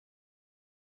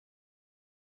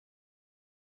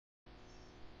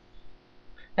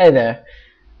Hey there.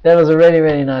 That was a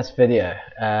really nice video.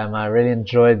 I really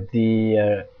enjoyed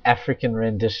the African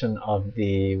rendition of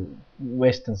the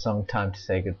Western song Time to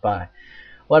Say Goodbye.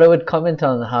 What I would comment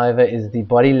on, however, is the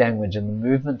body language and the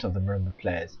movement of the marimba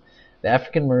players. The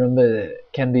African marimba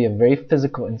can be a very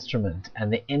physical instrument,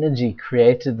 and the energy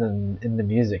created in the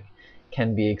music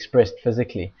can be expressed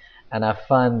physically. And I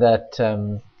find that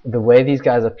the way these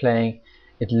guys are playing,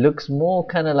 it looks more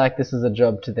kind of like this is a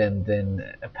job to them than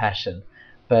a passion.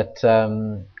 But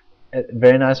a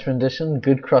very nice rendition,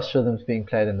 good cross rhythms being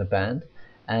played in the band,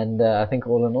 and I think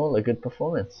all in all, a good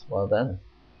performance. Well done.